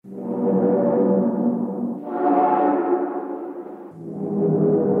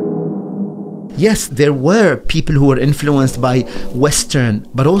Yes, there were people who were influenced by Western,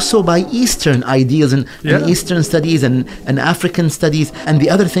 but also by Eastern ideals and Eastern studies and African studies. And the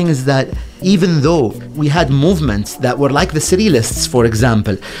other thing is that even though we had movements that were like the Surrealists, for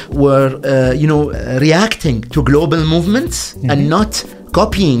example, were, reacting to global movements and not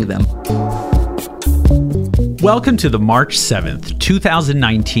copying them. Welcome to the March 7th,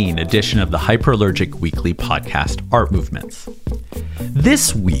 2019 edition of the Hyperallergic Weekly podcast, Art Movements.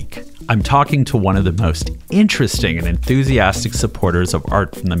 This week, I'm talking to one of the most interesting and enthusiastic supporters of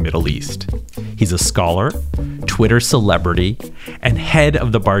art from the Middle East. He's a scholar, Twitter celebrity, and head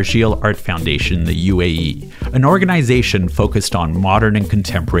of the Barjeel Art Foundation in the UAE, an organization focused on modern and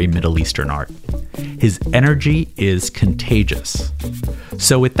contemporary Middle Eastern art. His energy is contagious.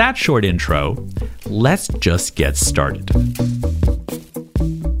 So with that short intro, let's just get started.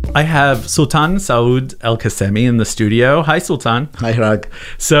 I have Sultan Saud El-Qasemi in the studio. Hi, Sultan. Hi, Rag.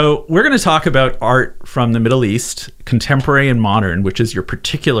 So we're going to talk about art from the Middle East, contemporary and modern, which is your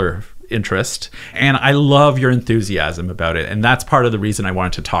particular interest. And I love your enthusiasm about it. And that's part of the reason I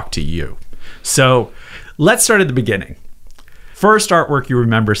wanted to talk to you. So let's start at the beginning. First artwork you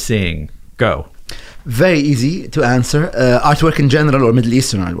remember seeing. Go. Very easy to answer. Artwork in general or Middle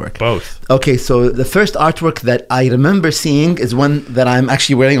Eastern artwork? Both. Okay, so the first artwork that I remember seeing is one that I'm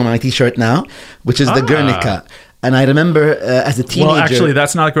actually wearing on my t-shirt now, which is the Guernica. And I remember as a teenager... Well, actually,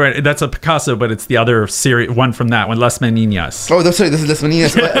 that's not great. That's a Picasso, but it's the other series, one from that one, Las Meninas. Oh, sorry, this is Las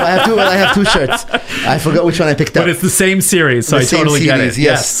Meninas. I have two shirts. I forgot which one I picked up. But it's the same series, so I totally get it.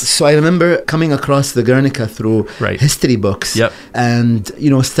 Yes. So I remember coming across the Guernica through history books and,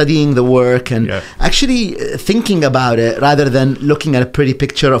 studying the work and actually thinking about it rather than looking at a pretty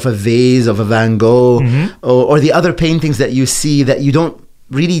picture of a vase of a Van Gogh or the other paintings that you see that you don't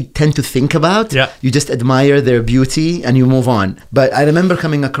really tend to think about. You just admire their beauty and you move on. But I remember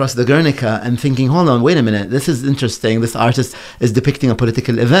coming across the Guernica and thinking, hold on, wait a minute, this is interesting. This artist is depicting a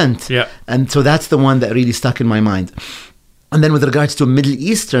political event. And so that's the one that really stuck in my mind. And then with regards to Middle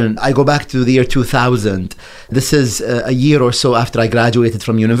Eastern, I go back to the year 2000. This is a year or so after I graduated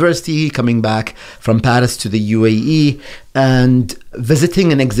from university, coming back from Paris to the UAE and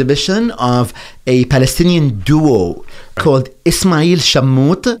visiting an exhibition of a Palestinian duo called Ismail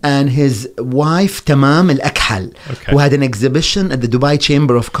Shammout and his wife Tamam Al-Akhal, who had an exhibition at the Dubai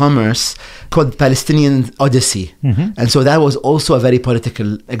Chamber of Commerce called Palestinian Odyssey. And so that was also a very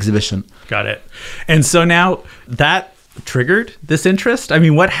political exhibition. Got it. And so now that triggered this interest? I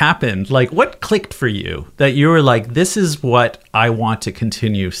mean, what happened? Like, what clicked for you that you were like, this is what I want to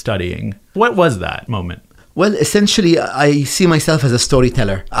continue studying? What was that moment? Well, essentially, I see myself as a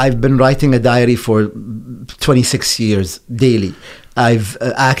storyteller. I've been writing a diary for 26 years, daily. I've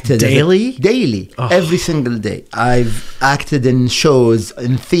acted... Daily? Daily. Oh. Every single day. I've acted in shows,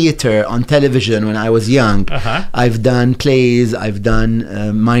 in theater, on television when I was young. I've done plays, I've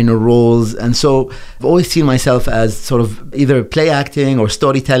done minor roles. And so I've always seen myself as sort of either play acting or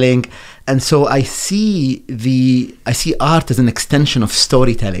storytelling. And so I see art as an extension of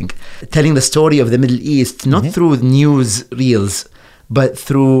storytelling, telling the story of the Middle East, not through news reels, but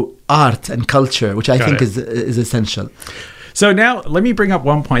through art and culture, which I think is essential. So now let me bring up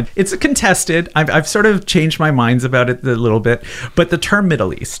one point. It's contested. I've sort of changed my minds about it a little bit, but the term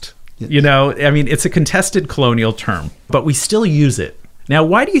Middle East, it's a contested colonial term, but we still use it. Now,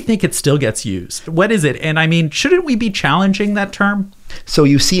 why do you think it still gets used? What is it? And shouldn't we be challenging that term? So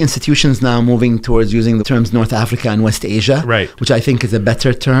you see institutions now moving towards using the terms North Africa and West Asia, which I think is a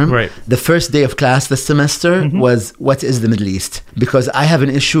better term. The first day of class this semester was, what is the Middle East? Because I have an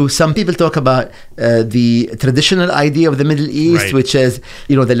issue. Some people talk about the traditional idea of the Middle East, which is,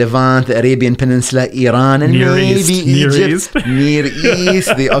 the Levant, the Arabian Peninsula, Iran, and Near Egypt, Near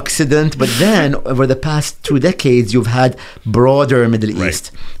East, the Occident. But then over the past 2 decades, you've had broader Middle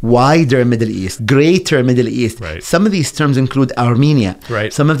East, wider Middle East, greater Middle East. Some of these terms include Armenia.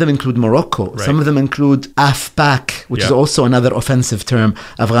 Some of them include Morocco. Some of them include AfPak, which is also another offensive term,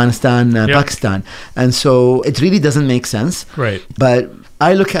 Afghanistan, Pakistan. And so it really doesn't make sense. But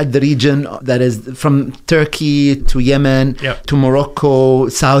I look at the region that is from Turkey to Yemen to Morocco,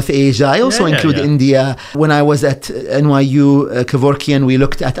 South Asia. I also include India. When I was at NYU Kevorkian, we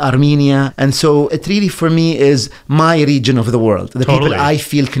looked at Armenia. And so it really, for me, is my region of the world, the people I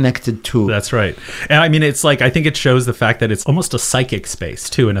feel connected to. That's right. And it's like, I think it shows the fact that it's almost a psychic space,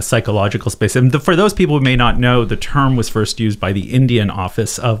 too, and a psychological space. And for those people who may not know, the term was first used by the Indian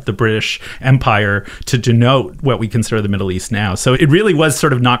office of the British Empire to denote what we consider the Middle East now. So it really was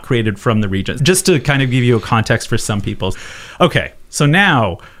sort of not created from the region, just to kind of give you a context for some people. Okay, so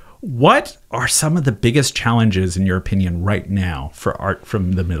now, what are some of the biggest challenges, in your opinion, right now for art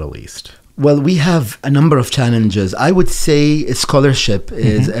from the Middle East? Well, we have a number of challenges. I would say scholarship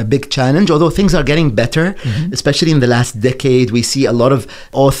is a big challenge, although things are getting better, especially in the last decade. We see a lot of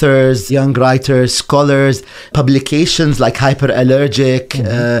authors, young writers, scholars, publications like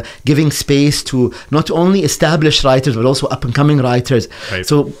Hyperallergic, giving space to not only established writers, but also up-and-coming writers. Right.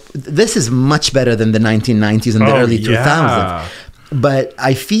 So this is much better than the 1990s and the early 2000s. But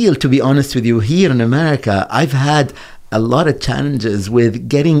I feel, to be honest with you, here in America, I've had a lot of challenges with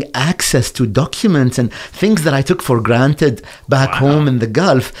getting access to documents and things that I took for granted back home in the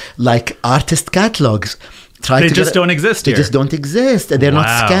Gulf, like artist catalogs. They just don't exist here. They just don't exist. They're not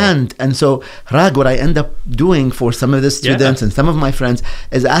scanned. And so, Rag, what I end up doing for some of the students and some of my friends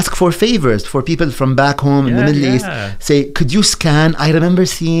is ask for favors for people from back home in the Middle East. Say, could you scan? I remember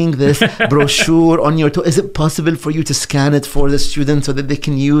seeing this brochure on your is it possible for you to scan it for the students so that they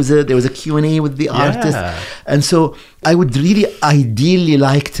can use it? There was a Q&A with the artist. And so I would really ideally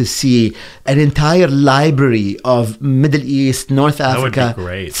like to see an entire library of Middle East, North Africa,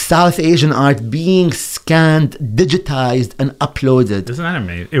 South Asian art being scanned, digitized, and uploaded. Isn't that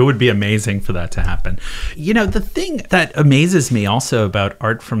amazing? It would be amazing for that to happen. You know, the thing that amazes me also about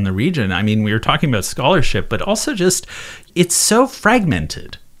art from the region, I mean, we were talking about scholarship, but also just it's so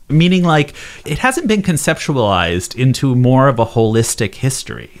fragmented. Meaning, like, it hasn't been conceptualized into more of a holistic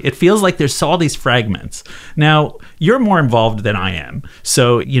history. It feels like there's all these fragments. Now, you're more involved than I am.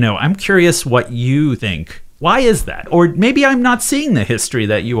 So, you know, I'm curious what you think. Why is that? Or maybe I'm not seeing the history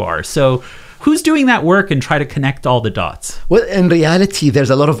that you are. So who's doing that work and try to connect all the dots? Well, in reality, there's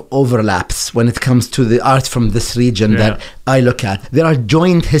a lot of overlaps when it comes to the art from this region that I look at. There are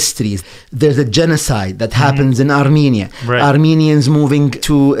joint histories. There's a genocide that happens in Armenia. Armenians moving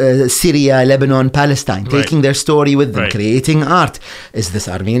to Syria, Lebanon, Palestine, taking their story with them, creating art. Is this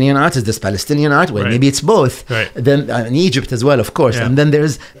Armenian art? Is this Palestinian art? Well, maybe it's both. Then in Egypt as well, of course. And then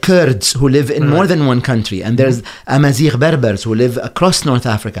there's Kurds who live in more than one country. And there's Amazigh Berbers who live across North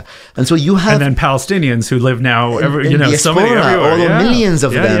Africa. And so you have... And then Palestinians who live now, millions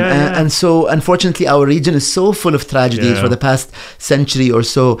of them. And so, unfortunately, our region is so full of tragedies for the past century or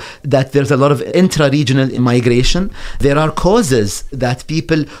so that there's a lot of intra-regional migration. There are causes that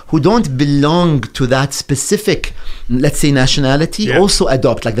people who don't belong to that specific, let's say, nationality also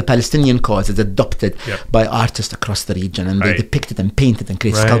adopt, like the Palestinian cause is adopted by artists across the region, and they depict it and paint it and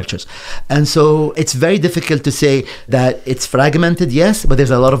create sculptures. And so it's very difficult to say that it's fragmented, yes, but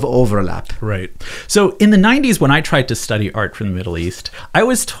there's a lot of overlap. Right. So in the 90s, when I tried to study art from the Middle East, I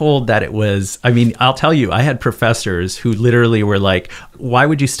was told that it was, I mean, I'll tell you, I had professors who literally were like, why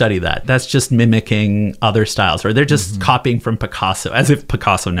would you study that? That's just mimicking other styles, or they're just copying from Picasso, as if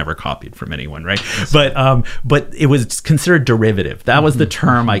Picasso never copied from anyone, right? But it was considered derivative. That was the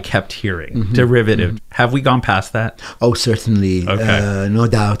term I kept hearing, derivative. Have we gone past that? Oh, certainly. No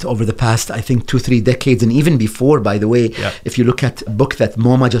doubt. Over the past, I think, 2-3 decades, and even before, by the way, if you look at a book that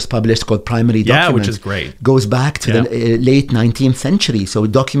MoMA just published called Primary Documents, which is great, goes back to the late 19th century. So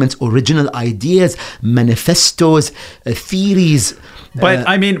it documents original ideas, manifestos, theories. But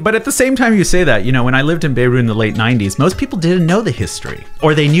I mean, but at the same time you say that, you know, when I lived in Beirut in the late 90s, most people didn't know the history,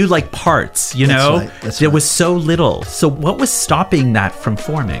 or they knew like parts, you know. There was so little. So what was stopping that from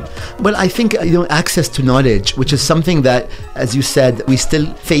forming? Well, I think, you know, access to knowledge, which is something that, as you said, we still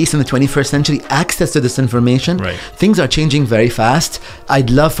face in the 21st century, access to this information. Things are changing very fast. I'd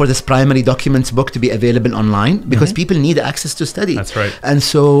love for this Primary Documents book to be available online because people need access to study. That's right. And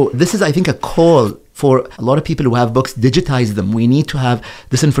so this is, I think, a call for a lot of people who have books, digitize them. We need to have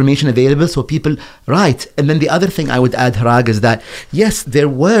this information available so people write. And then the other thing I would add, Harag, is that, yes, there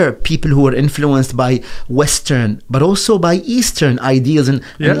were people who were influenced by Western, but also by Eastern ideals and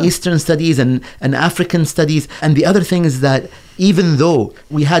Eastern studies and African studies. And the other thing is that even though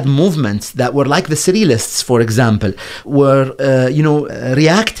we had movements that were like the Surrealists, for example, were,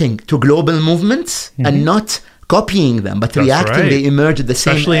 reacting to global movements and not copying them, but reacting, they emerged at the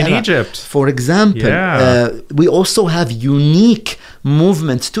same era. Especially in Egypt. For example, we also have unique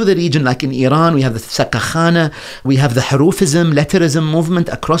movements to the region, like in Iran, we have the Sakakhana, we have the Harufism, letterism movement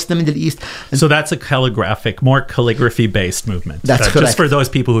across the Middle East. And so that's a more calligraphy-based movement. That's correct. Just for those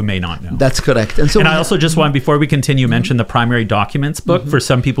people who may not know. That's correct. And I also just want, before we continue, mention the Primary Documents book for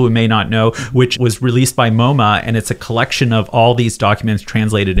some people who may not know, which was released by MoMA, and it's a collection of all these documents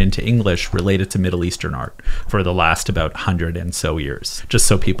translated into English related to Middle Eastern art for the last about 100 and so years, just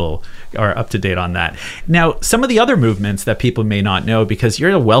so people are up to date on that. Now, some of the other movements that people may not know, because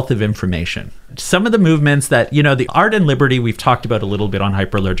you're a wealth of information. some of the movements that, the Art and Liberty, we've talked about a little bit on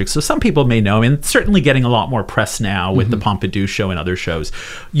Hyperallergic. So some people may know, and certainly getting a lot more press now with the Pompidou show and other shows,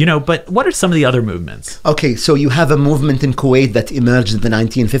 but what are some of the other movements? Okay, so you have a movement in Kuwait that emerged in the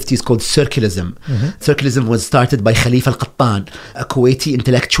 1950s called Circulism. Circulism was started by Khalifa Al-Qattan, a Kuwaiti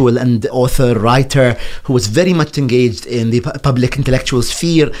intellectual and author, writer, who was very much engaged in the public intellectual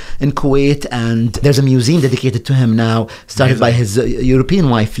sphere in Kuwait, and there's a museum dedicated to him now, started by his European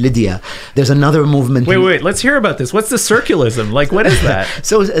wife, Lydia. There's another movement. Wait, let's hear about this. What's the Circulism? Like, what is that?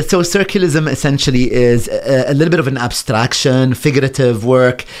 So Circulism essentially is a little bit of an abstraction, figurative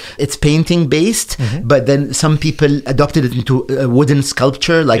work. It's painting based, but then some people adopted it into a wooden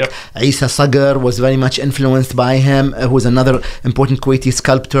sculpture, like Isa Sagar was very much influenced by him, who was another important Kuwaiti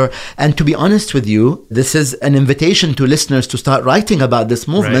sculptor. And to be honest with you, this is an invitation to listeners to start writing about this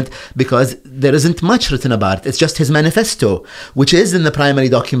movement, because there isn't much written about it. It's just his manifesto, which is in the primary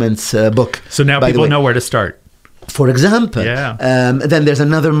documents book. So now people know where to start. For example, then there's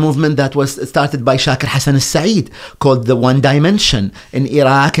another movement that was started by Shakir Hassan al-Said called the One Dimension in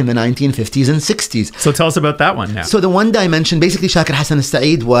Iraq in the 1950s and 60s. So tell us about that one now. So the One Dimension, basically Shakir Hassan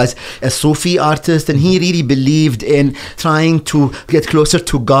al-Said was a Sufi artist, and he really believed in trying to get closer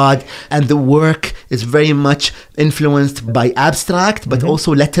to God, and the work is very much influenced by abstract but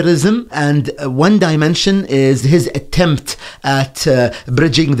also letterism, and One Dimension is his attempt at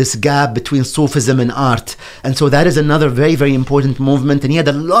bridging this gap between Sufism and art. And so that is another very, very important movement. And he had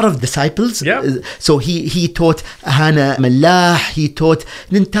a lot of disciples. So he taught Hana Mallah, he taught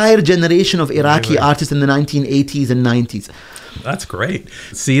an entire generation of Iraqi artists in the 1980s and 90s. That's great.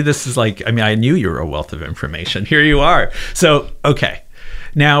 See, this is like, I knew you were a wealth of information. Here you are. So, okay.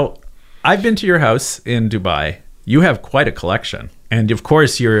 Now, I've been to your house in Dubai. You have quite a collection. And of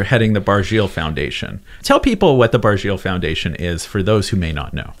course, you're heading the Barjeel Foundation. Tell people what the Barjeel Foundation is for those who may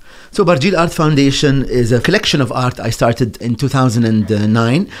not know. So Barjeel Art Foundation is a collection of art I started in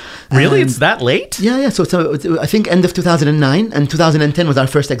 2009. Really? It's that late? Yeah. So I think end of 2009, and 2010 was our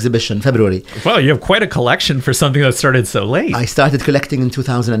first exhibition, February. Well, you have quite a collection for something that started so late. I started collecting in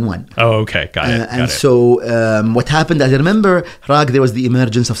 2001. Oh, okay. Got it. So what happened, as I remember, Rag, there was the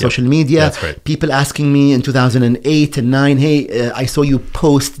emergence of social media. That's right. People asking me in 2008 and 9, hey, I saw you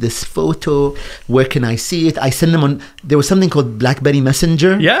post this photo. Where can I see it? I send them on, there was something called BlackBerry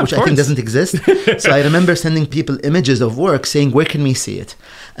Messenger, which I think doesn't exist. So I remember sending people images of work saying, where can we see it?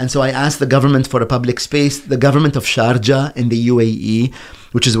 And so I asked the government for a public space. The government of Sharjah in the UAE,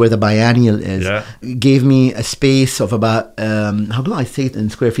 which is where the biennial is, gave me a space of about, how do I say it in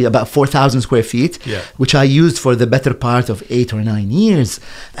square feet? About 4,000 square feet, which I used for the better part of 8 or 9 years.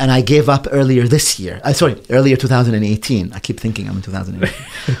 And I gave up earlier this year. Earlier 2018. I keep thinking I'm in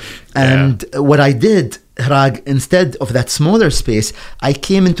 2018. And what I did, Rag, instead of that smaller space, I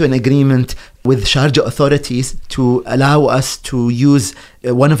came into an agreement with Sharjah authorities to allow us to use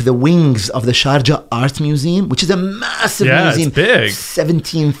one of the wings of the Sharjah Art Museum, which is a massive museum. It's big.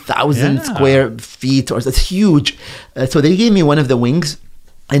 17,000 square feet, or it's huge. So they gave me one of the wings,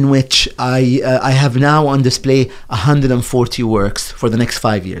 in which I have now on display 140 works for the next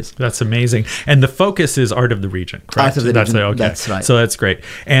 5 years. That's amazing. And the focus is art of the region, correct? Art of the region, that's right. So that's great.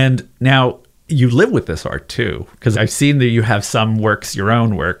 And now you live with this art too, because I've seen that you have some works, your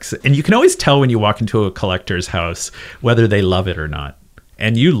own works, and you can always tell when you walk into a collector's house whether they love it or not.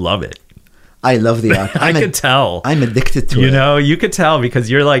 And you love it. I love the art. I could tell. I'm addicted to it. You could tell because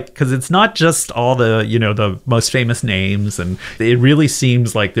you're like, because it's not just all the, the most famous names. And it really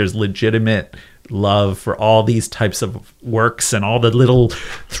seems like there's legitimate love for all these types of works and all the little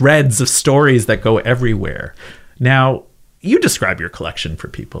threads of stories that go everywhere. Now, you describe your collection for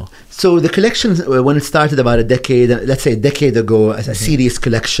people. So the collection, when it started about a decade, let's say a decade ago, as a serious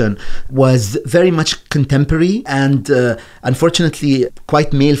collection, was very much contemporary and unfortunately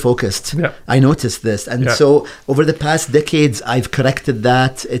quite male focused. I noticed this. And so over the past decades, I've corrected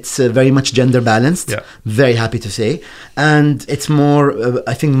that. It's very much gender balanced, very happy to say. And it's more,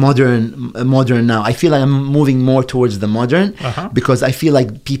 I think, modern now. I feel like I'm moving more towards the modern because I feel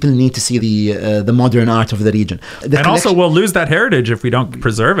like people need to see the modern art of the region. And also we'll lose that heritage if we don't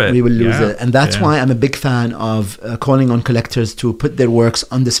preserve it. We will lose it. And that's why I'm a big fan of calling on collectors to put their works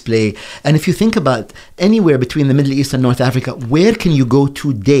on display. And if you think about anywhere between the Middle East and North Africa, where can you go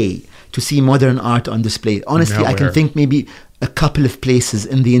today to see modern art on display? Honestly, I can think maybe a couple of places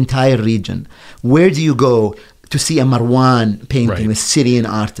in the entire region. Where do you go to see a Marwan painting, a Syrian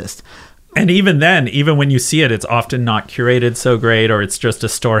artist? And even then, even when you see it, it's often not curated so great, or it's just a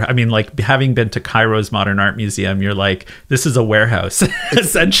store. I mean, like having been to Cairo's Modern Art Museum, you're like, this is a warehouse,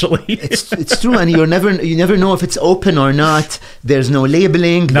 essentially. It's true, and you never know if it's open or not. There's no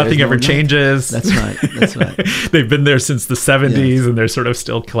labeling. Nothing ever changes. That's right. They've been there since the 70s, and they're sort of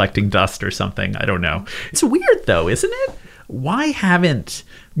still collecting dust or something. I don't know. It's weird, though, isn't it? Why haven't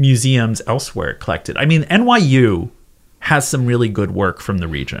museums elsewhere collected? I mean, NYU has some really good work from the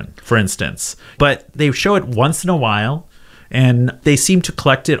region, for instance, but they show it once in a while, and they seem to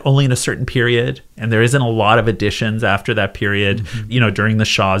collect it only in a certain period, and there isn't a lot of additions after that period, during the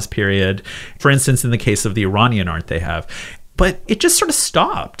Shah's period. For instance, in the case of the Iranian art they have. But it just sort of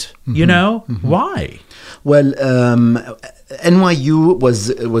stopped, Why? Well, NYU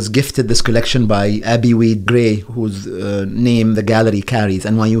was gifted this collection by Abby Weed Gray, whose name the gallery carries,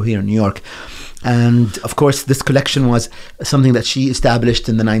 NYU here in New York. And of course, this collection was something that she established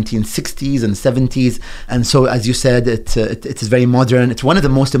in the 1960s and 70s. And so, as you said, it is very modern. It's one of the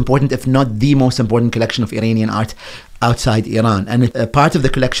most important, if not the most important collection of Iranian art outside Iran. And a part of the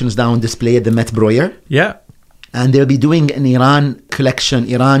collection is now on display at the Met Breuer. Yeah. And they'll be doing an Iran collection,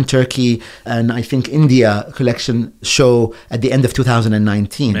 Iran, Turkey, and I think India collection show at the end of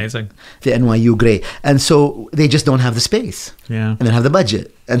 2019. Amazing. The NYU Gray. And so they just don't have the space. Yeah. And they don't have the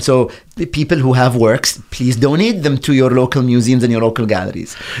budget. And so the people who have works, please donate them to your local museums and your local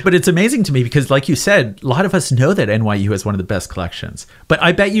galleries. But it's amazing to me because, like you said, a lot of us know that NYU has one of the best collections. But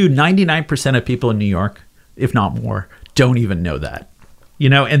I bet you 99% of people in New York, if not more, don't even know that.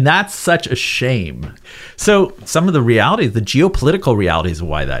 And that's such a shame. So some of the realities, the geopolitical realities of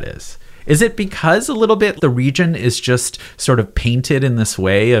why that is it because a little bit the region is just sort of painted in this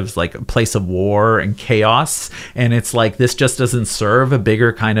way of like a place of war and chaos? And it's like, this just doesn't serve a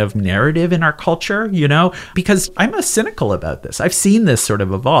bigger kind of narrative in our culture, Because I'm cynical about this. I've seen this sort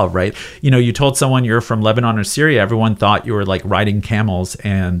of evolve, right? You told someone you're from Lebanon or Syria, everyone thought you were like riding camels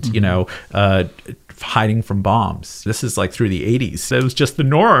and, hiding from bombs. This is like through the 80s. It was just the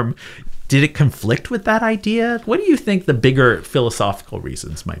norm. Did it conflict with that idea? What do you think the bigger philosophical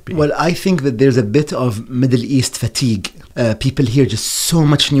reasons might be? Well, I think that there's a bit of Middle East fatigue. People hear just so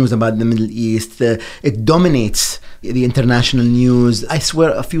much news about the Middle East. It dominates the international news. I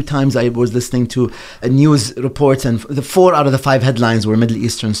swear a few times I was listening to news reports and the 4 out of the 5 headlines were Middle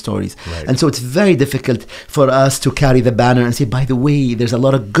Eastern stories. Right. And so it's very difficult for us to carry the banner and say, by the way, there's a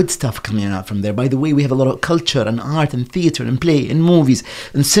lot of good stuff coming out from there. By the way, we have a lot of culture and art and theater and play and movies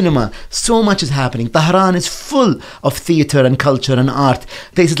and cinema. So much is happening. Tehran is full of theater and culture and art.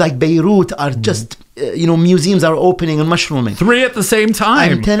 Places like Beirut are just... museums are opening and mushrooming. 3 at the same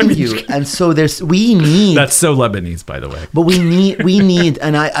time. I'm telling you. And so we need... That's so Lebanese, by the way. But we need,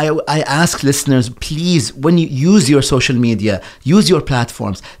 and I ask listeners, please, when you use your social media, use your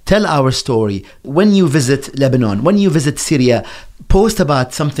platforms, tell our story. When you visit Lebanon, when you visit Syria, post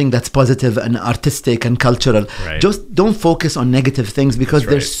about something that's positive and artistic and cultural. Right. Just don't focus on negative things because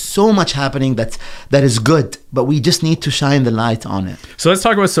there's so much happening that is good, but we just need to shine the light on it. So let's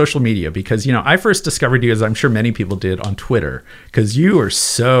talk about social media because, I first discovered you, as I'm sure many people did, on Twitter because you are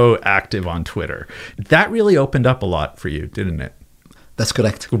so active on Twitter. That really opened up a lot for you, didn't it? That's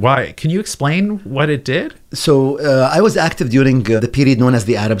correct. Why? Can you explain what it did? So I was active during the period known as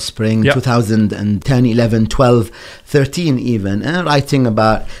the Arab Spring, 2010, 11, 12, 13 even, writing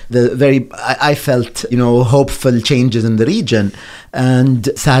about the I felt, hopeful changes in the region. And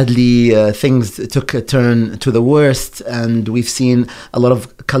sadly, things took a turn to the worst, and we've seen a lot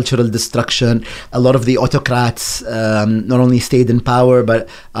of cultural destruction. A lot of the autocrats not only stayed in power, but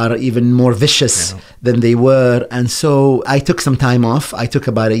are even more vicious than they were. And so I took some time off. I took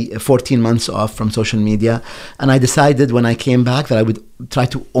about 14 months off from social media. And I decided when I came back that I would try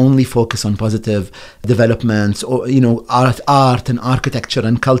to only focus on positive developments or, art and architecture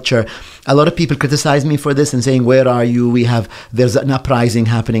and culture. A lot of people criticize me for this and saying, where are you? There's an uprising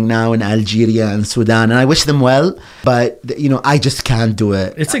happening now in Algeria and Sudan. And I wish them well, but, I just can't do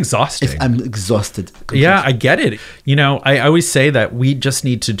it. It's exhausting. I'm exhausted. Completely. Yeah, I get it. I always say that we just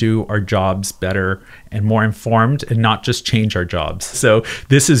need to do our jobs better and more informed and not just change our jobs. So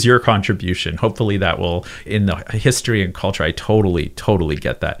this is your contribution. Hopefully that will, in the history and culture, I totally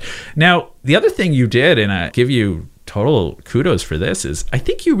get that. Now, the other thing you did, and I give you total kudos for this, is I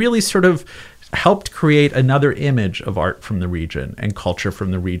think you really sort of helped create another image of art from the region and culture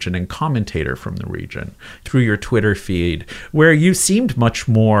from the region and commentator from the region through your Twitter feed, where you seemed much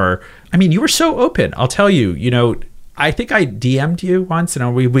more, you were so open. I'll tell you, I think I DM'd you once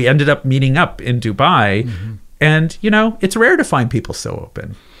and we ended up meeting up in Dubai. Mm-hmm. And, it's rare to find people so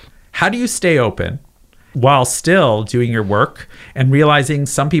open. How do you stay open? while still doing your work and realizing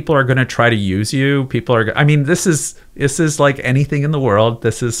some people are going to try to use you. This is like anything in the world.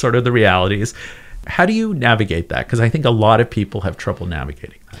 This is sort of the realities. How do you navigate that? Because I think a lot of people have trouble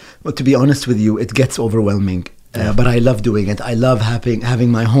navigating that. Well, to be honest with you, it gets overwhelming. But I love doing it. I love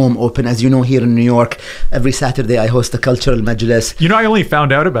having my home open. As you know, here in New York, every Saturday I host a cultural majlis. I only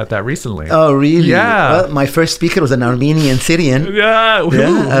found out about that recently. Oh, really? Yeah. Well, my first speaker was an Armenian Syrian. Yeah.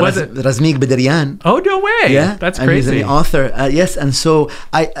 Who was it? Razmik Bedarian. Oh, no way. Yeah. That's crazy. And he's an author. Yes. And so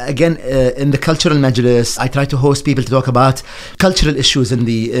in the cultural majlis, I try to host people to talk about cultural issues in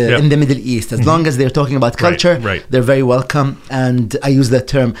the Middle East. As long as they're talking about culture, they're very welcome. And I use the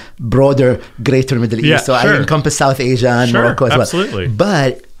term broader, greater Middle East. So I encompass South Asia and Morocco as well. Absolutely.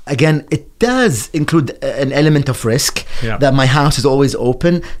 But again, it does include an element of risk that my house is always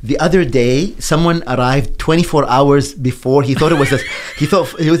open. The other day, someone arrived 24 hours before. He thought it was he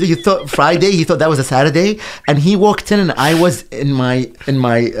thought Friday. He thought that was a Saturday, and he walked in, and I was in my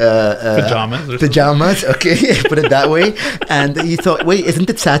pajamas. Okay, put it that way. And he thought, wait, isn't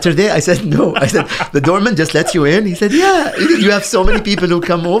it Saturday? I said no. I said the doorman just lets you in. He said, yeah. You have so many people who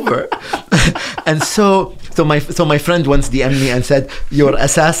come over, and so my friend once DM'd me and said, your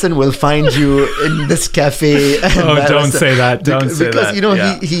assassin will find you in this cafe. Oh, don't say that. Don't say that.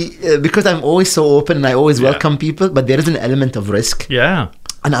 Because, he because I'm always so open and I always welcome people, but there is an element of risk. Yeah.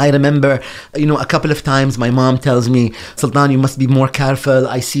 And I remember, a couple of times my mom tells me, Sultan, you must be more careful.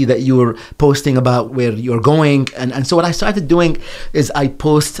 I see that you're posting about where you're going. And so what I started doing is I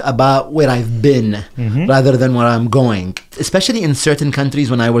post about where I've been rather than where I'm going. Especially in certain countries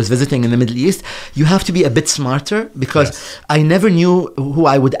when I was visiting in the Middle East, you have to be a bit smarter because I never knew who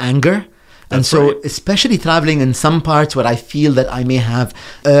I would anger. And so, especially traveling in some parts where I feel that I may have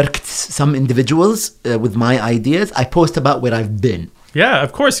irked some individuals with my ideas, I post about where I've been. Yeah,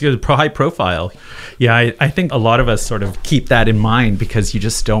 of course, you're high profile. Yeah, I think a lot of us sort of keep that in mind because you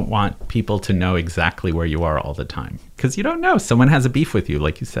just don't want people to know exactly where you are all the time. Because you don't know. Someone has a beef with you,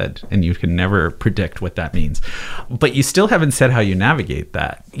 like you said, and you can never predict what that means. But you still haven't said how you navigate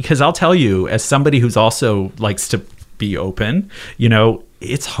that. Because I'll tell you, as somebody who's also likes to be open,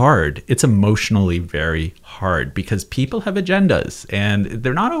 it's hard. It's emotionally very hard because people have agendas and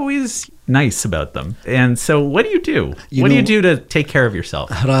they're not always nice about them. And so what do you do? What do you do to take care of yourself?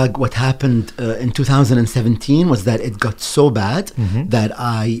 Harag, what happened in 2017 was that it got so bad that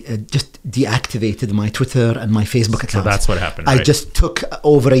I just deactivated my Twitter and my Facebook account. So that's what happened, I just took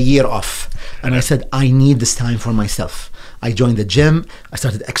over a year off and I said, I need this time for myself. I joined the gym. I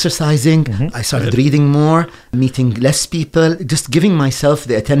started exercising. I started reading more, meeting less people, just giving myself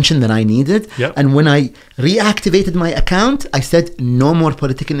the attention that I needed. And when I reactivated my account, I said no more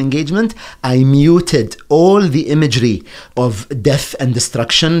political engagement. I muted all the imagery of death and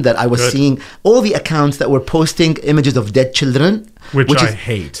destruction that I was seeing, all the accounts that were posting images of dead children. Which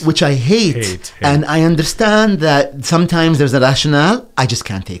I hate. And I understand that sometimes there's a rationale. I just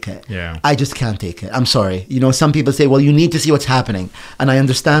can't take it. I just can't take it. I'm sorry. Some people say, well, you need to see what's happening. And I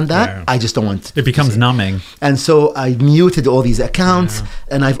understand that. I just don't want it becomes numbing. And so I muted all these accounts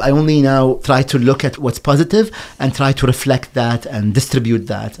and I only now try to look at what's positive and try to reflect that and distribute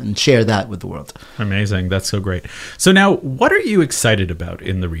that and share that with the world. Amazing. That's so great. So now, what are you excited about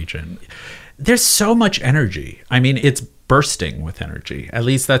in the region? There's so much energy. I mean, it's bursting with energy. At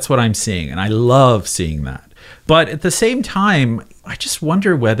least that's what I'm seeing. And I love seeing that. But at the same time, I just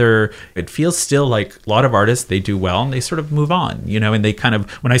wonder whether it feels still like a lot of artists, they do well and they sort of move on, and they kind of,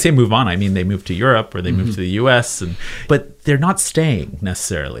 when I say move on, I mean they move to Europe or they move to the US, but they're not staying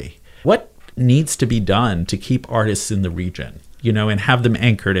necessarily. What needs to be done to keep artists in the region, and have them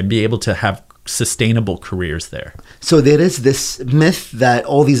anchored and be able to have sustainable careers there? So there is this myth that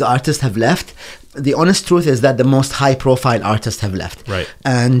all these artists have left. The honest truth is that the most high-profile artists have left. Right.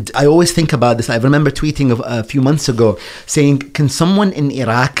 And I always think about this. I remember tweeting a few months ago saying, can someone in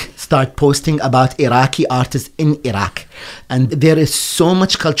Iraq start posting about Iraqi artists in Iraq? And there is so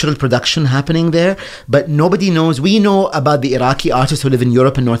much cultural production happening there, but nobody knows. We know about the Iraqi artists who live in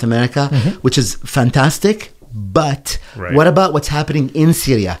Europe and North America, which is fantastic. But what about what's happening in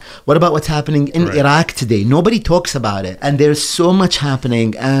Syria? What about what's happening in Iraq today? Nobody talks about it. And there's so much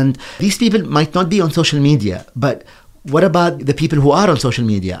happening. And these people might not be on social media, but what about the people who are on social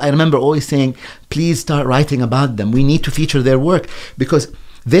media? I remember always saying, please start writing about them. We need to feature their work because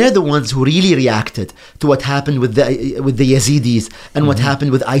they're the ones who really reacted to what happened with the Yazidis and what happened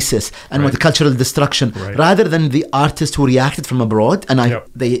with ISIS and with the cultural destruction, rather than the artists who reacted from abroad. And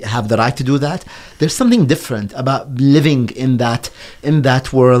they have the right to do that. There's something different about living in that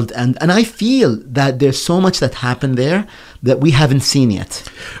world, and I feel that there's so much that happened there, that we haven't seen yet.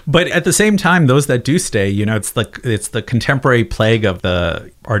 But at the same time, those that do stay, you know, it's the contemporary plague of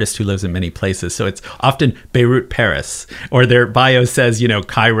the artist who lives in many places. So it's often Beirut, Paris, or their bio says, you know,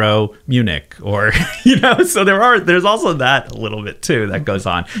 Cairo, Munich, or, you know, so there's also that a little bit too that goes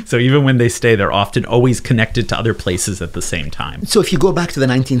on. So even when they stay, they're often always connected to other places at the same time. So if you go back to the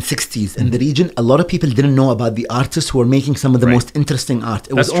 1960s in the region, a lot of people didn't know about the artists who were making some of the most interesting art.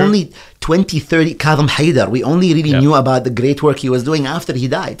 It was only 20, 30, Kadhim Haidar. We only really knew about the great work he was doing after he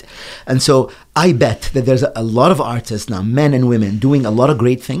died. And so I bet that there's a lot of artists now, men and women, doing a lot of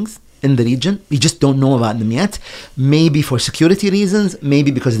great things in the region. We just don't know about them yet. Maybe for security reasons, maybe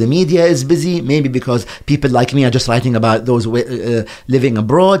because the media is busy, maybe because people like me are just writing about those living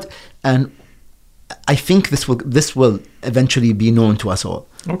abroad. And I think this will eventually be known to us all.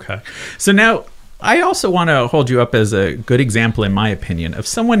 Okay. So now, I also want to hold you up as a good example, in my opinion, of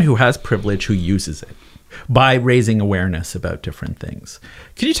someone who has privilege who uses it by raising awareness about different things.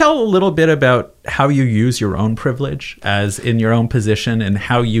 Can you tell a little bit about how you use your own privilege as in your own position and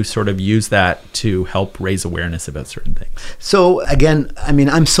how you sort of use that to help raise awareness about certain things? So again, I mean,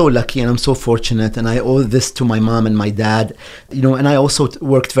 I'm so lucky and I'm so fortunate, and I owe this to my mom and my dad, you know, and I also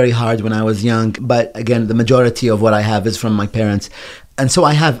worked very hard when I was young. But again, the majority of what I have is from my parents. And so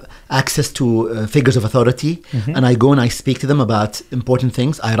I have access to figures of authority, and I go and I speak to them about important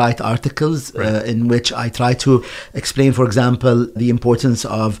things. I write articles in which I try to explain, for example, the importance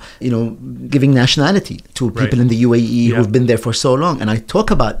of, you know, giving nationality to people in the UAE who've been there for so long. And I talk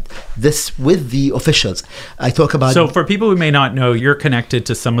about this with the officials. I talk about... So for people who may not know, you're connected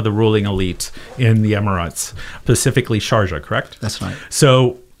to some of the ruling elite in the Emirates, specifically Sharjah, correct? That's right.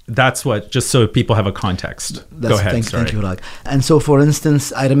 So... that's what, just so people have a context. Go ahead. Thank you, Rag. And so, for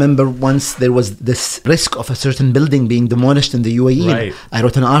instance, I remember once there was this risk of a certain building being demolished in the UAE. Right. I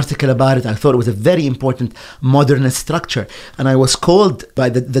wrote an article about it. I thought it was a very important modernist structure. And I was called by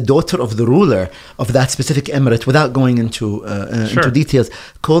the daughter of the ruler of that specific emirate, without going into details,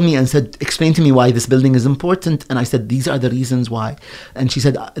 called me and said, explain to me why this building is important. And I said, these are the reasons why. And she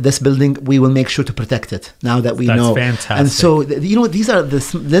said, this building, we will make sure to protect it now that we know. That's fantastic. And so, you know, these are the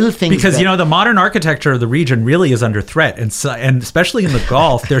little things. Because, you know, the modern architecture of the region really is under threat. And especially in the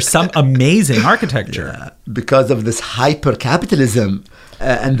Gulf, there's some amazing architecture. Yeah, because of this hyper-capitalism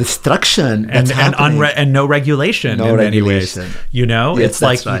and destruction that's happening. And no regulation in many ways. You know, yes, it's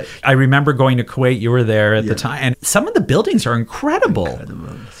like, right. I remember going to Kuwait, you were there at the time, and some of the buildings are incredible.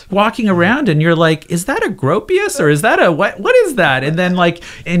 Walking around and you're like, is that a Gropius or is that a, what is that? And then like,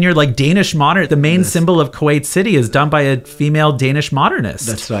 and you're like Danish modern, the main symbol of Kuwait City is done by a female Danish modernist.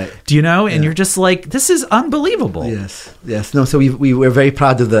 That's right. Do you know? And you're just like, this is unbelievable. Yes. No, so we were very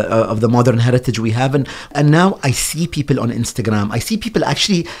proud of the modern heritage we have. And now I see people on Instagram, I see people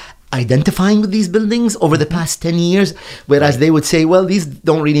actually identifying with these buildings over the past 10 years, whereas they would say, well, these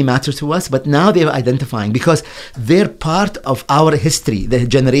don't really matter to us, but now they're identifying because they're part of our history. The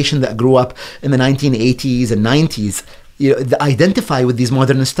generation that grew up in the 1980s and 90s, you know, they identify with these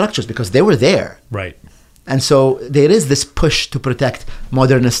modernist structures because they were there. Right. And so there is this push to protect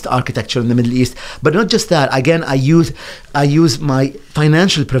modernist architecture in the Middle East. But not just that. Again, I use my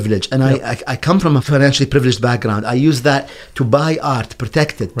financial privilege, and I come from a financially privileged background. I use that to buy art,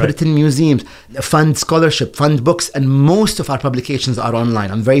 protect it, put it in museums, fund scholarship, fund books, and most of our publications are online.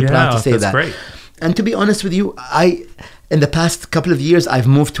 I'm very proud to say that. Great. And to be honest with you, in the past couple of years, I've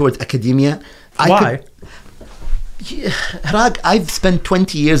moved towards academia. Why? Rag, I've spent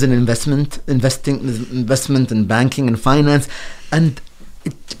 20 years in investment and banking and finance, and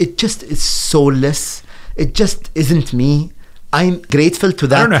it just is soulless. It just isn't me. I'm grateful to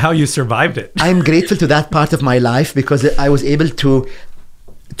that. I don't know how you survived it. I'm grateful to that part of my life because I was able to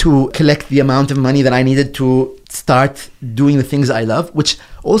collect the amount of money that I needed to start doing the things I love, which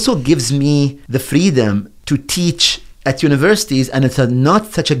also gives me the freedom to teach at universities, and it's not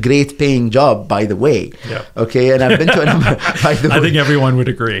such a great paying job, by the way. Yeah. Okay, and I've been to a number. By the way, I think everyone would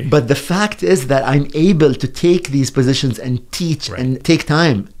agree. But the fact is that I'm able to take these positions and teach and take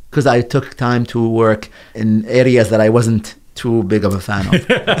time, because I took time to work in areas that I wasn't too big of a fan of.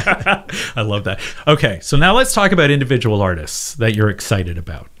 I love that. Okay, so now let's talk about individual artists that you're excited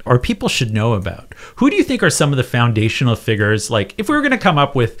about or people should know about. Who do you think are some of the foundational figures? Like, if we were going to come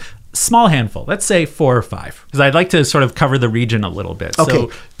up with small handful, let's say 4 or 5, because I'd like to sort of cover the region a little bit. Okay.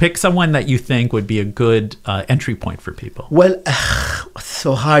 So pick someone that you think would be a good entry point for people. Well,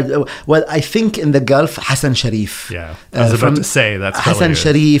 so hard. Well, I think in the Gulf, Hassan Sharif. Yeah, I was about to say that's Hassan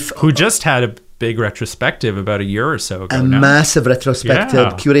Sharif, who just had big retrospective about a year or so ago. Massive retrospective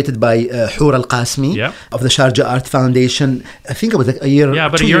curated by Hour Al-Qasmi of the Sharjah Art Foundation. I think it was like a year. Yeah,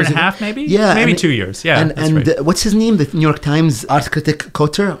 but a year and a half maybe? Yeah. Maybe 2 years. Yeah. And right. What's his name? The New York Times art critic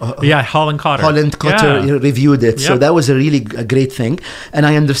Cotter? Holland Cotter. Holland Cotter reviewed it. Yep. So that was a great thing. And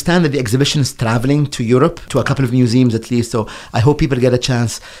I understand that the exhibition is traveling to Europe, to a couple of museums at least. So I hope people get a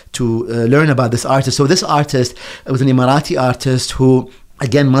chance to learn about this artist. So this artist was an Emirati artist who,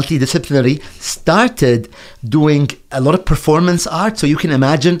 again, multidisciplinary, started doing a lot of performance art. So you can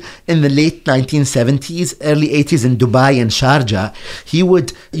imagine in the late 1970s, early 80s in Dubai and Sharjah, he would,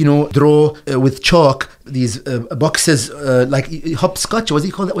 draw with chalk these boxes like hopscotch. What do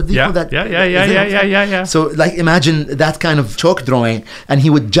you call that? What do you call that? Yeah. So like imagine that kind of chalk drawing, and he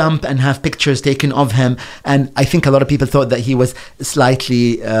would jump and have pictures taken of him. And I think a lot of people thought that he was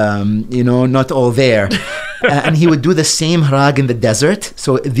slightly, not all there. And he would do the same harag in the desert.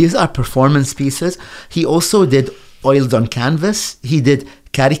 So these are performance pieces. He also did oils on canvas. He did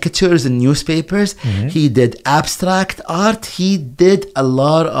caricatures in newspapers. Mm-hmm. He did abstract art. He did a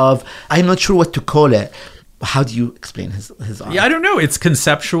lot of, I'm not sure what to call it. How do you explain his art? Yeah, I don't know. It's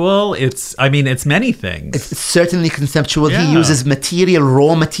conceptual. It's many things. It's certainly conceptual. Yeah. He uses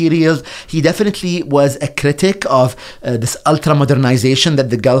raw materials. He definitely was a critic of this ultra-modernization that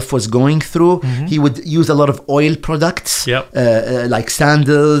the Gulf was going through. Mm-hmm. He would use a lot of oil products, like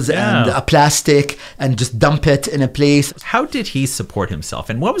sandals and plastic, and just dump it in a place. How did he support himself?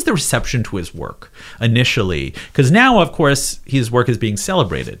 And what was the reception to his work initially? Because now, of course, his work is being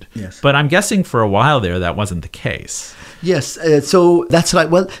celebrated. Yes. But I'm guessing for a while there, that wasn't the case. Yes, so that's right.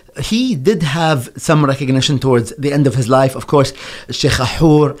 Well, he did have some recognition towards the end of his life. Of course, Sheikh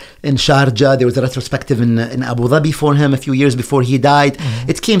Ahour in Sharjah, there was a retrospective in Abu Dhabi for him a few years before he died.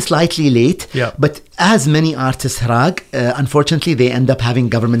 Mm-hmm. It came slightly late, but as many artists, Harag, unfortunately, they end up having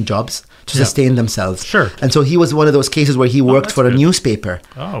government jobs to sustain themselves. Sure. And so he was one of those cases where he worked for a newspaper,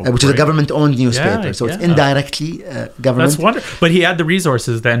 which is a government-owned newspaper. So it's indirectly government. That's wonderful. But he had the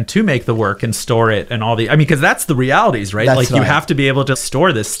resources then to make the work and store it and all the... because that's the realities, right? That's you have to be able to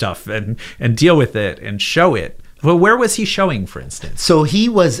store this stuff and deal with it and show it. Well, where was he showing, for instance? So he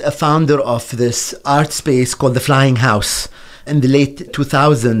was a founder of this art space called the Flying House in the late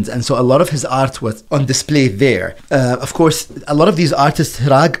 2000s, and so a lot of his art was on display there. Of course, a lot of these artists,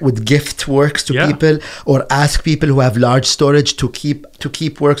 Harag, would gift works to people or ask people who have large storage to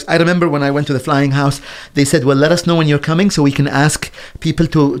keep works. I remember when I went to the Flying House, they said, well, let us know when you're coming so we can ask people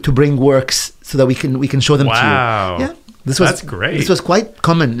to bring works so that we can show them to you. Wow. Yeah. That's great. This was quite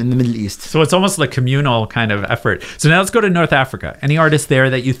common in the Middle East. So it's almost like communal kind of effort. So now let's go to North Africa. Any artists there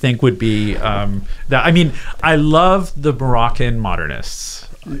that you think would be... I love the Moroccan modernists.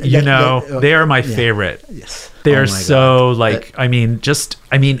 They are my favorite. Yes. They're the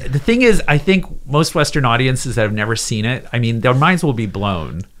thing is, I think most Western audiences that have never seen it, their minds will be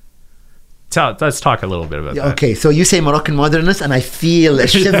blown. Let's talk a little bit about that. Okay, so you say Moroccan modernists, and I feel a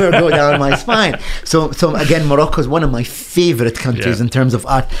shiver go down my spine. So again, Morocco is one of my favorite countries in terms of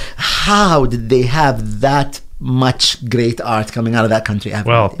art. How did they have that much great art coming out of that country?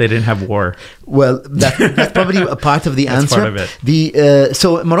 They didn't have war. Well, that's probably a part of the answer. Part of it.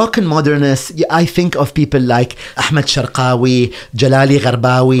 So Moroccan modernists, I think of people like Ahmed Sharqawi, Jalali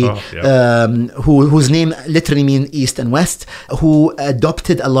Gharbawi, whose name literally means East and West, who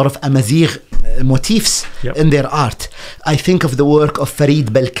adopted a lot of Amazigh motifs in their art. I think of the work of Farid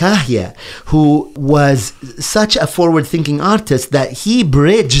Belkahia, who was such a forward-thinking artist that he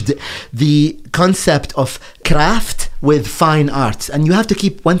bridged the concept of craft with fine arts. And you have to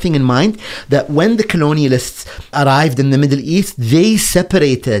keep one thing in mind, that when the colonialists arrived in the Middle East, they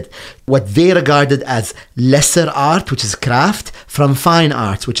separated what they regarded as lesser art, which is craft, from fine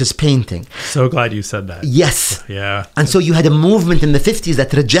arts, which is painting. So glad you said that. Yes. Yeah. And so you had a movement in the 50s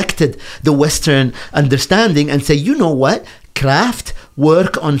that rejected the Western understanding and say, you know what? Craft,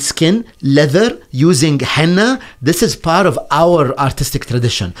 work on skin, leather, using henna, this is part of our artistic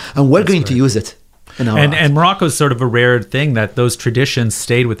tradition, and we're going to use it. And Morocco is sort of a rare thing that those traditions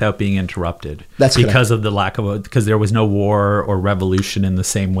stayed without being interrupted. That's because correct. of because there was no war or revolution in the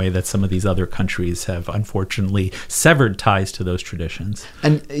same way that some of these other countries have unfortunately severed ties to those traditions.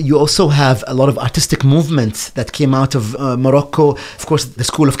 And you also have a lot of artistic movements that came out of Morocco. Of course, the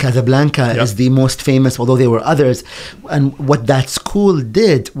School of Casablanca is the most famous, although there were others. And what that school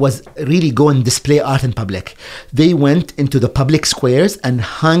did was really go and display art in public. They went into the public squares and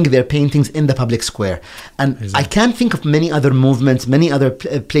hung their paintings in the public square. And I can't think of many other movements, many other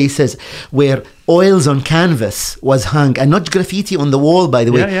places where oils on canvas was hung, and not graffiti on the wall, by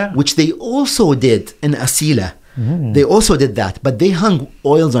the way, which they also did in Asila. They also did that, but they hung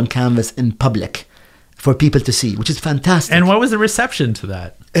oils on canvas in public for people to see, which is fantastic. And what was the reception to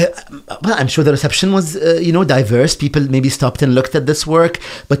that? Well, I'm sure the reception was, diverse. People maybe stopped and looked at this work,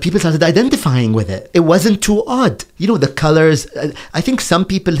 but people started identifying with it. It wasn't too odd. The colors. I think some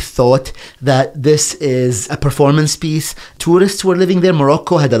people thought that this is a performance piece. Tourists were living there.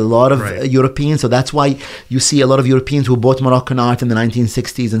 Morocco had a lot of Europeans, so that's why you see a lot of Europeans who bought Moroccan art in the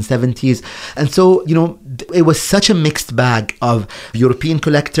 1960s and 70s. And so, it was such a mixed bag of European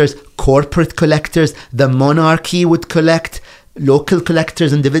collectors, corporate collectors. The monarchy would collect, local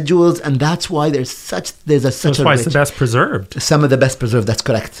collectors, individuals, and that's why that's why it's the best preserved. Some of the best preserved, that's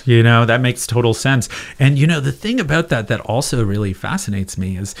correct. That makes total sense. And the thing about that also really fascinates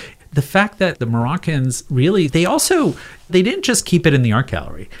me is the fact that the Moroccans really, they didn't just keep it in the art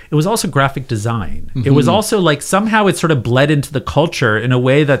gallery. It was also graphic design. Mm-hmm. It was also like somehow it sort of bled into the culture in a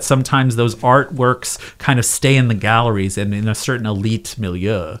way that sometimes those artworks kind of stay in the galleries and in a certain elite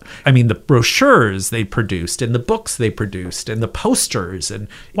milieu. I mean, the brochures they produced and the books they produced and the posters. And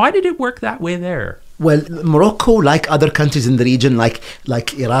why did it work that way there? Well, Morocco, like other countries in the region, like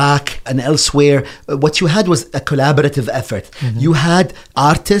Iraq and elsewhere, what you had was a collaborative effort. Mm-hmm. You had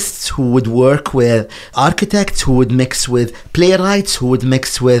artists who would work with architects, who would mix with playwrights, who would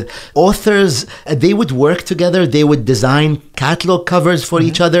mix with authors. They would work together. They would design catalog covers for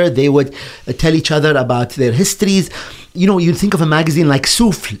each other. They would tell each other about their histories. You think of a magazine like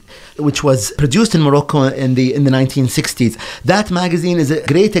Souffle, which was produced in Morocco in the 1960s. That magazine is a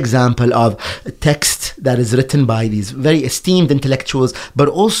great example of text that is written by these very esteemed intellectuals, but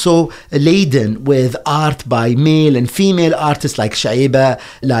also laden with art by male and female artists like Shaiba,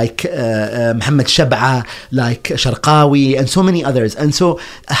 like Mohammed Shab'a, like Sharqawi, and so many others. And so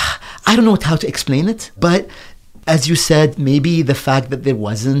I don't know how to explain it, but as you said, maybe the fact that there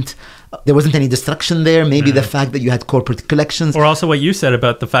wasn't any destruction there. Maybe the fact that you had corporate collections. Or also what you said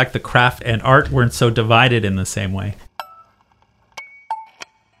about the fact that craft and art weren't so divided in the same way.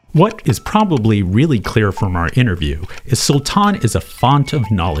 What is probably really clear from our interview is Sultan is a font of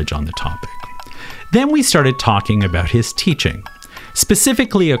knowledge on the topic. Then we started talking about his teaching,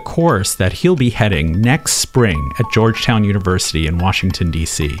 specifically a course that he'll be heading next spring at Georgetown University in Washington,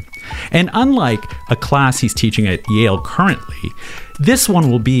 D.C. And unlike a class he's teaching at Yale currently, this one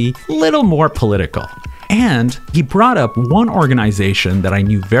will be a little more political. And he brought up one organization that I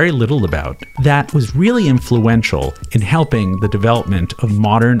knew very little about that was really influential in helping the development of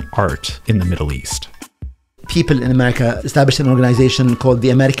modern art in the Middle East. People in America established an organization called the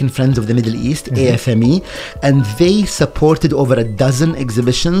American Friends of the Middle East, AFME, and they supported over a dozen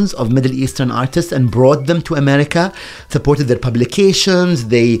exhibitions of Middle Eastern artists and brought them to America, supported their publications,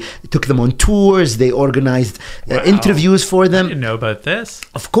 they took them on tours, they organized interviews for them. I didn't know about this.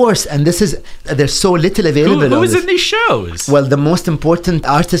 Of course, and there's so little available. Who was in these shows? Well, the most important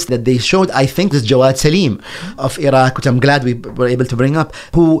artist that they showed, I think, is Jawad Salim of Iraq, which I'm glad we were able to bring up,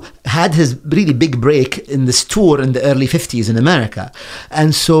 who had his really big break in this tour in the early 50s in America,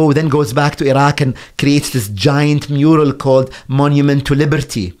 and so then goes back to Iraq and creates this giant mural called Monument to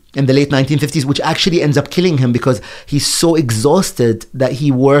Liberty in the late 1950s, which actually ends up killing him because he's so exhausted that he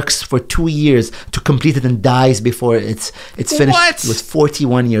works for 2 years to complete it and dies before it's finished. What? He was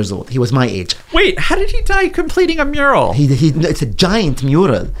 41 years old. He was my age. Wait, how did he die completing a mural? It's a giant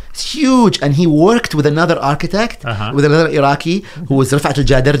mural. It's huge, and he worked with another architect, with another Iraqi, who was Rafat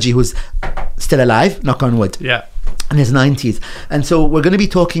al-Jadarji, who's still alive, knock on wood. Yeah. In his 90s. And so we're going to be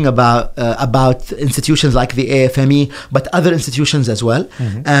talking about institutions like the AFME, but other institutions as well.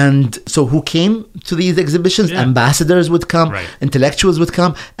 Mm-hmm. And so who came to these exhibitions? Yeah. Ambassadors would come, intellectuals would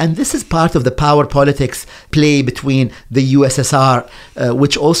come. And this is part of the power politics play between the USSR,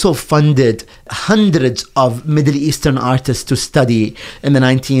 which also funded hundreds of Middle Eastern artists to study in the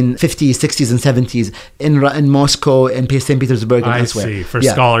 1950s, 60s, and 70s in Moscow, in St. Petersburg, and elsewhere. I see, for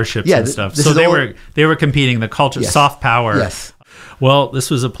scholarships and stuff. So they were competing the culture. Yes. Soft power. Yes. Well, this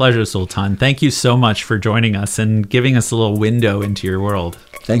was a pleasure, Sultan. Thank you so much for joining us and giving us a little window into your world.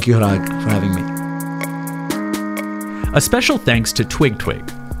 Thank you, Hrag, for having me. A special thanks to Twig Twig,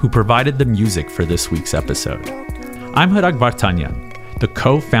 who provided the music for this week's episode. I'm Hrag Vartanian, the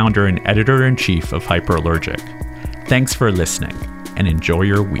co-founder and editor-in-chief of Hyperallergic. Thanks for listening, and enjoy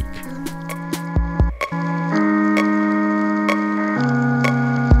your week.